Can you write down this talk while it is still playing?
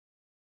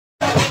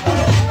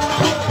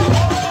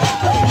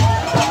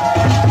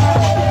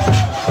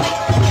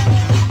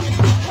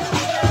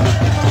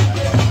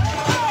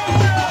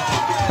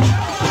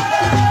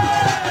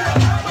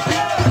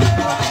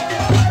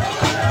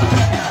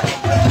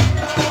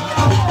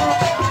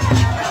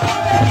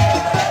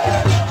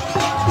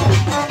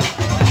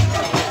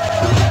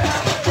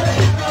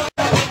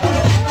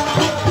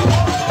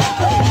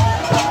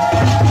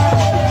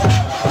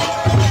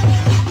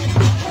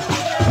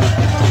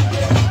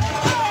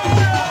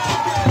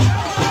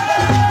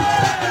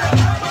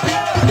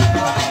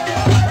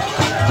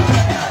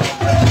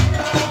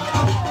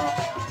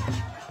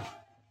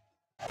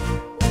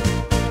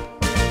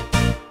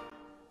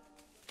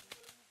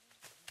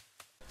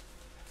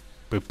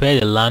prepare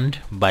the land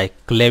by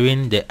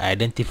clearing the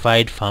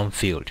identified farm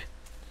field.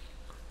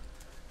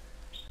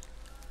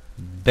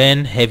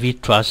 Burn heavy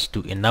trash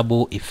to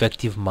enable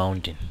effective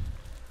mounding.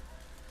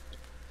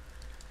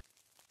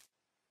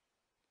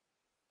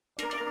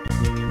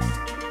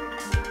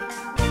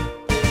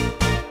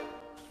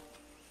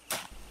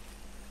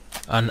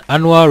 An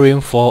annual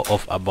rainfall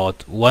of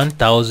about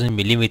 1000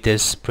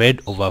 millimeters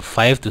spread over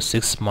 5 to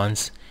 6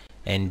 months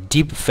and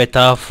deep,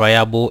 fertile,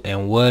 friable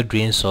and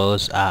well-drained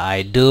soils are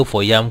ideal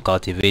for yam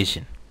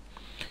cultivation.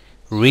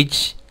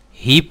 Reach,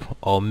 heap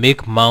or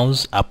make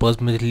mounds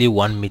approximately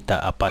 1 meter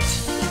apart.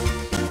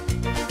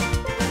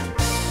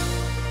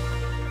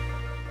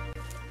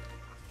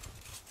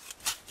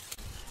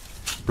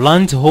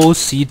 Plant whole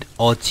seed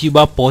or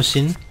tuber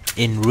portion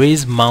in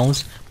raised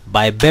mounds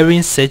by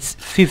burying sets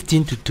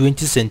 15 to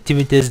 20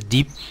 centimeters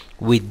deep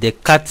with the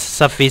cut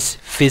surface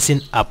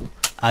facing up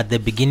at the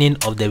beginning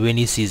of the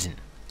rainy season.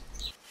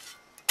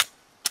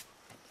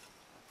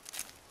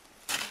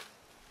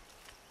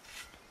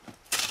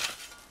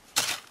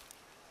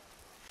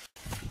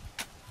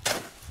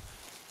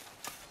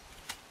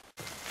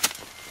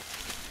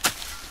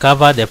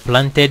 Cover the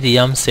planted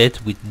yam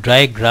set with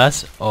dry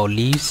grass or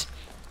leaves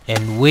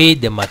and weigh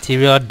the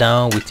material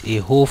down with a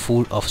hole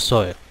full of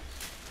soil.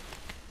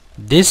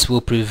 This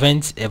will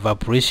prevent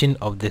evaporation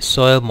of the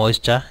soil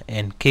moisture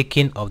and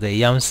caking of the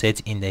yam set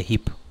in the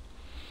heap.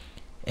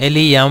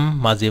 Early yam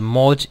must be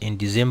mulched in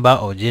December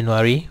or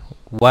January,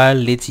 while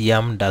late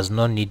yam does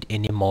not need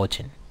any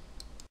mulching.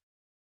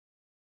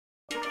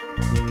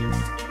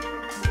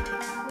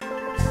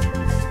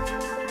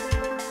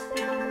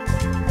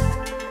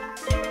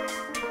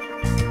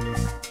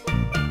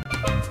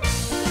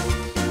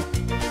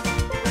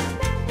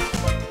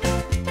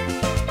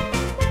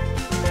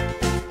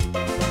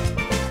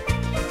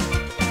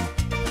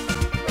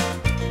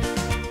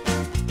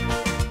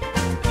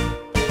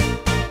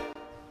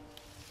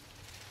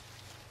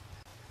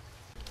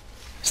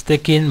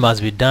 Staking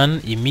must be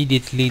done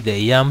immediately the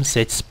yam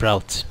set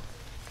sprouts.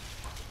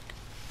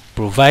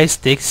 Provide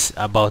stakes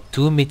about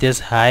 2 meters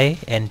high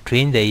and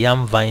train the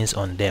yam vines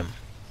on them.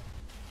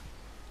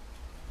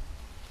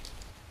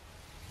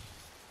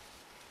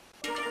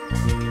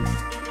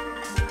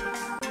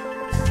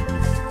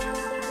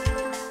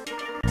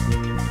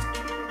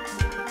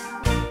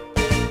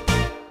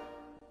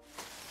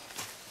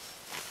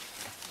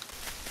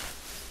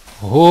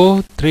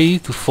 Hoe 3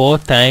 to 4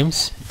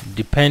 times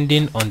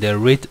depending on the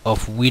rate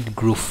of weed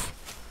growth.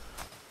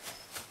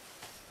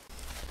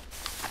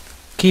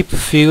 Keep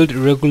field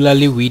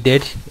regularly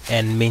weeded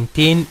and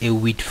maintain a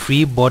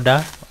weed-free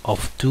border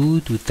of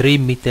 2 to 3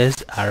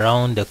 meters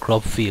around the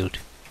crop field.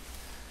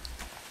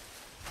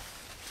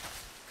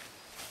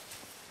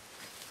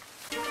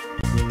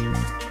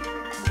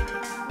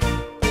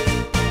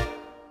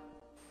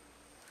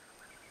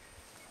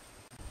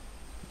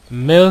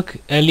 Milk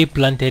early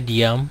planted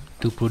yam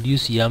to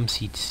produce yam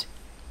seeds.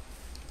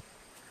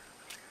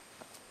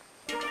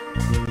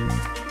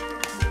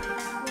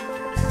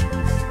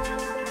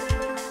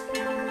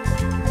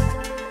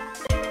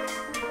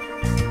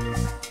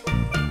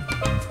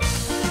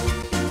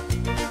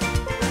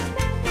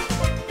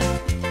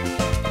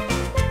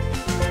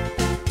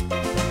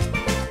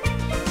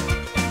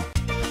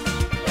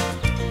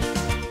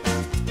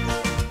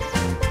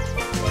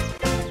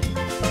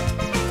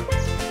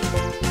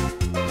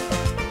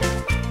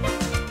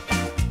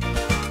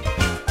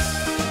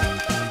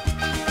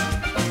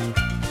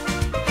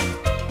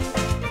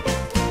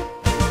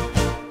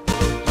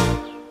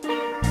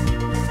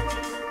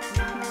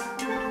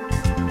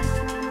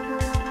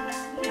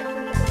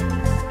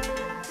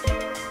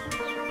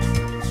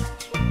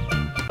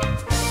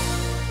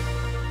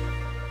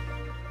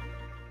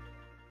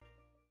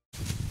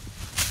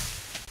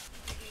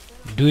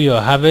 Do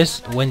your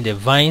harvest when the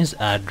vines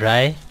are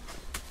dry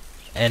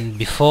and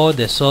before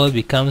the soil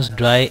becomes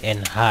dry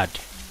and hard.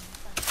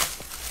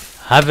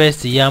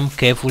 Harvest yam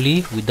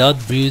carefully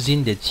without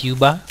bruising the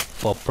tuber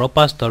for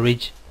proper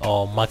storage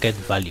or market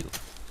value.